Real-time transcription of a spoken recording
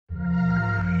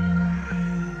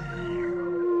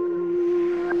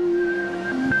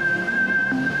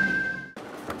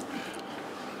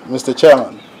Mr.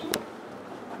 Chairman,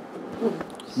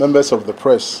 members of the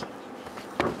press,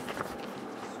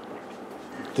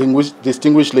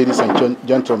 distinguished ladies and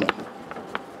gentlemen,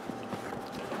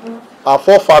 our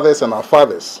forefathers and our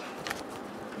fathers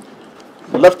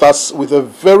left us with a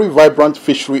very vibrant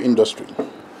fishery industry,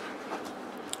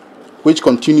 which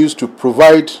continues to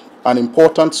provide an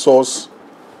important source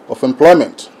of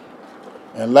employment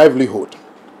and livelihood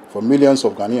for millions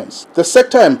of Ghanaians. The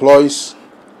sector employs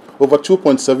over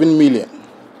 2.7 million.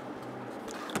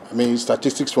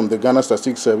 Statistics from the Ghana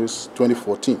Statistics Service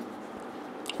 2014,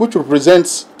 which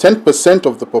represents 10%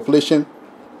 of the population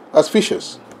as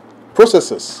fishers,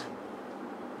 processors,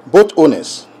 boat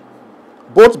owners,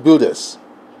 boat builders,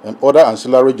 and other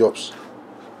ancillary jobs.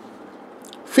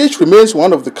 Fish remains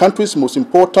one of the country's most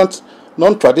important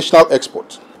non-traditional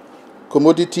exports,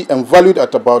 commodity and valued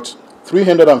at about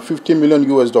 $350 million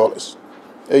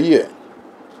a year.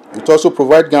 It also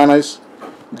provides Ghana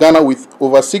with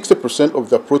over 60% of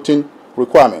their protein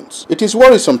requirements. It is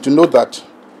worrisome to note that,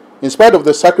 in spite of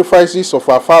the sacrifices of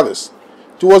our fathers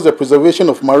towards the preservation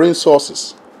of marine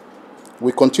sources,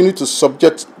 we continue to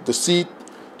subject the sea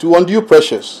to undue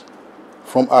pressures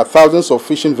from our thousands of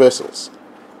fishing vessels.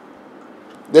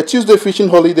 The Tuesday fishing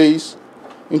holidays,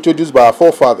 introduced by our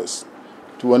forefathers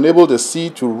to enable the sea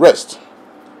to rest,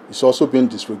 is also being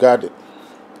disregarded.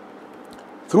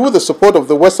 Through the support of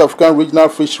the West African Regional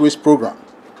Fisheries Program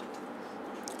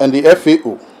and the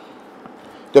FAO,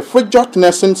 the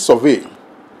Fridtjof Survey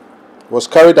was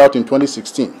carried out in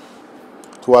 2016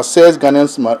 to assess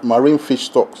Ghanaians' marine fish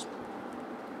stocks.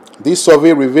 This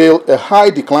survey revealed a high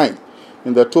decline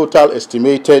in the total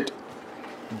estimated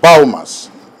biomass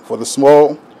for the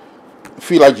small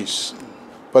filages,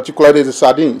 particularly the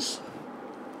sardines,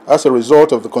 as a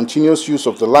result of the continuous use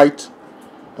of the light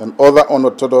and other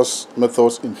unorthodox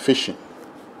methods in fishing.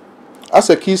 As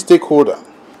a key stakeholder,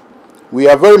 we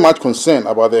are very much concerned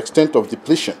about the extent of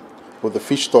depletion of the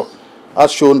fish stock, as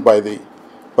shown by the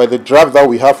draft that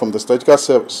we have from the Statistical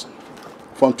Service.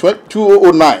 From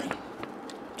 2009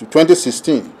 to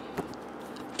 2016,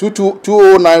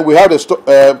 2009 we had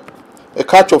a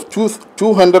catch of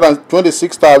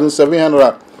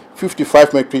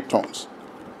 226,755 metric tons.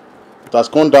 It has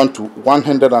gone down to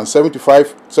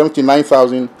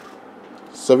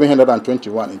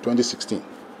 79,721 in 2016.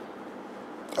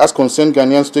 As concerned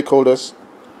Ghanaian stakeholders,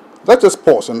 let us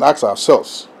pause and ask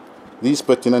ourselves these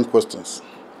pertinent questions.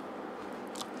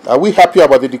 Are we happy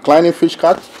about the declining fish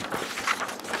catch?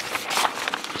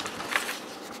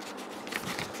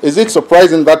 Is it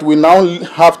surprising that we now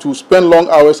have to spend long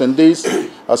hours and days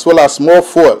as well as more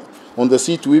fuel on the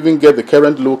sea to even get the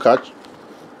current low catch?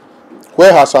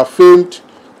 Where has our famed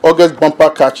August bumper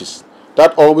catches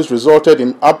that always resulted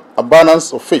in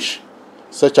abundance of fish,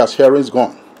 such as herrings,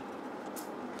 gone?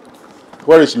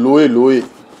 Where is Loe Loe?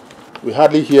 We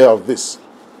hardly hear of this.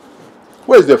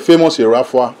 Where is the famous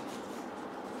Irafua?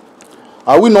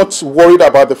 Are we not worried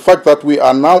about the fact that we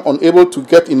are now unable to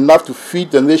get enough to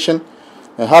feed the nation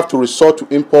and have to resort to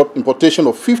importation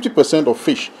of 50% of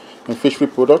fish and fishery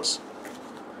products?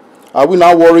 Are we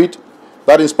now worried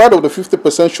that in spite of the 50%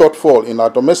 shortfall in our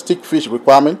domestic fish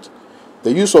requirement,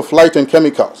 the use of light and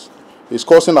chemicals is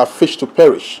causing our fish to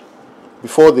perish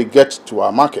before they get to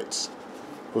our markets,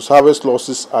 whose harvest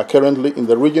losses are currently in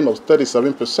the region of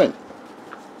 37%?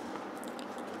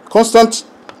 Constant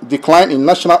decline in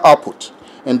national output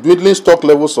and dwindling stock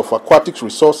levels of aquatic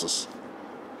resources.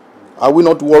 Are we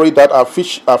not worried that our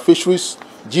fisheries'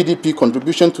 GDP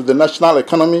contribution to the national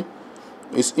economy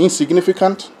is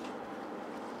insignificant?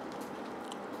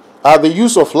 Are the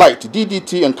use of light,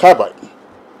 DDT, and carbide,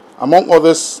 among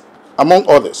others,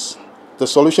 the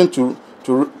solution to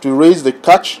raise the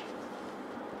catch?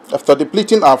 After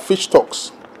depleting our fish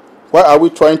stocks, why are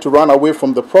we trying to run away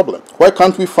from the problem? Why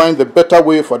can't we find the better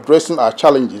way of addressing our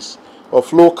challenges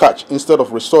of low catch instead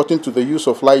of resorting to the use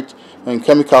of light and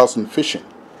chemicals in fishing?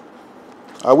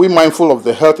 Are we mindful of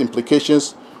the health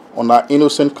implications on our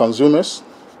innocent consumers?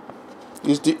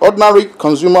 Is the ordinary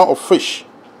consumer of fish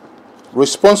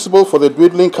responsible for the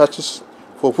dwindling catches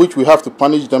for which we have to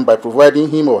punish them by providing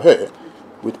him or her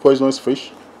with poisonous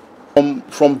fish?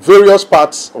 From various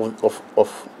parts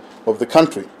of the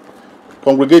country,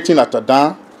 congregating at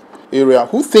Adan area,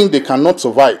 who think they cannot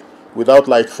survive without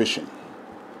light fishing.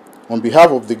 On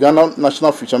behalf of the Ghana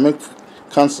National Fishermen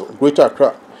Council, Greater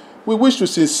Accra, we wish to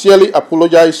sincerely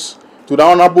apologize to the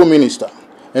Honorable Minister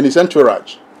and his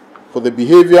entourage for the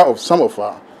behavior of some of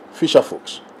our fisher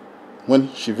folks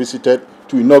when she visited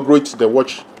to inaugurate the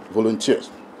watch volunteers.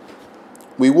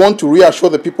 We want to reassure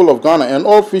the people of Ghana and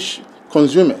all fish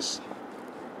consumers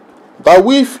that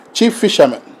we chief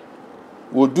fishermen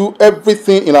will do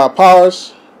everything in our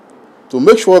powers to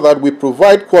make sure that we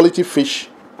provide quality fish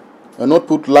and not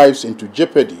put lives into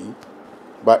jeopardy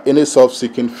by any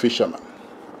self-seeking fisherman.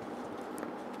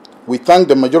 We thank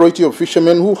the majority of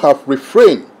fishermen who have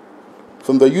refrained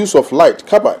from the use of light,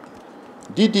 carbide,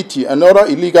 DDT, and other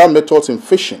illegal methods in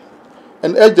fishing,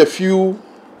 and urge a few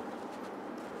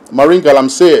marine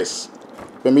galamseyers,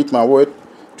 permit my word,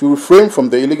 to refrain from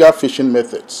the illegal fishing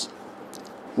methods.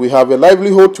 We have a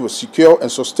livelihood to secure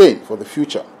and sustain for the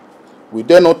future. We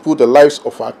dare not put the lives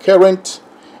of our current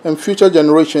and future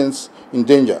generations in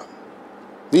danger.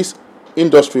 This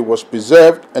industry was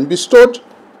preserved and bestowed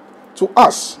to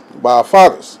us by our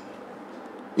fathers.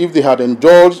 If they had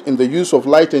indulged in the use of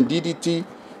light and DDT,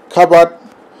 covered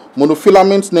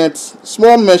monofilament nets,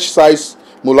 small mesh-sized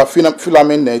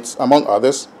monofilament nets, among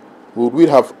others, would we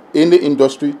have any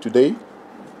industry today?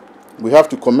 We have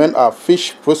to commend our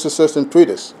fish processors and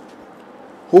traders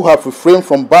who have refrained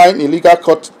from buying illegal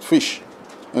caught fish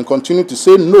and continue to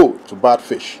say no to bad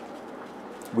fish.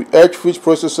 We urge fish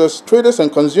processors, traders,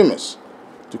 and consumers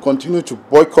to continue to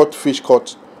boycott fish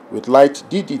caught with light,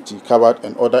 DDT, covered,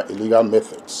 and other illegal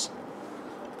methods.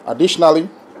 Additionally,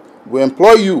 we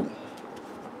implore you,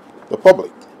 the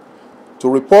public, to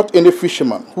report any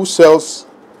fisherman who sells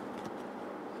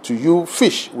to you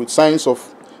fish with signs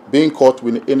of being caught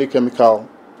with any chemical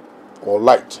or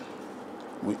light.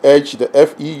 We urge the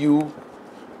FEU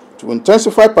to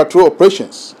intensify patrol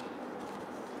operations.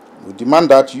 We demand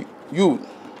that you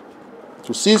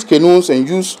to seize canoes and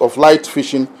use of light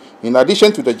fishing in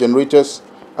addition to the generators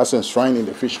as enshrined in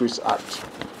the Fisheries Act.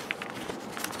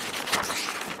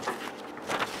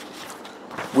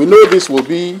 We know this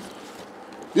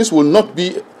will not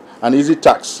be an easy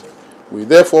task. We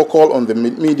therefore call on the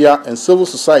media and civil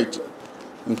society,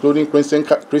 including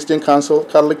Christian Council,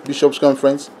 Catholic Bishops'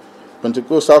 Conference,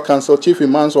 Pentecostal Council, Chief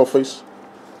Imam's Office,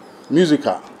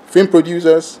 Musica, film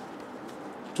producers,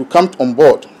 to come on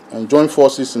board and join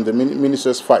forces in the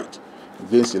minister's fight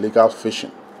against illegal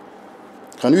fishing.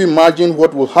 Can you imagine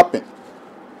what will happen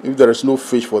if there is no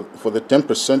fish for the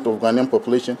 10% of Ghanaian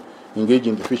population engaged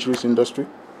in the fisheries industry?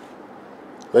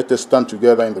 Let us stand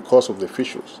together in the cause of the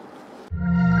fisheries.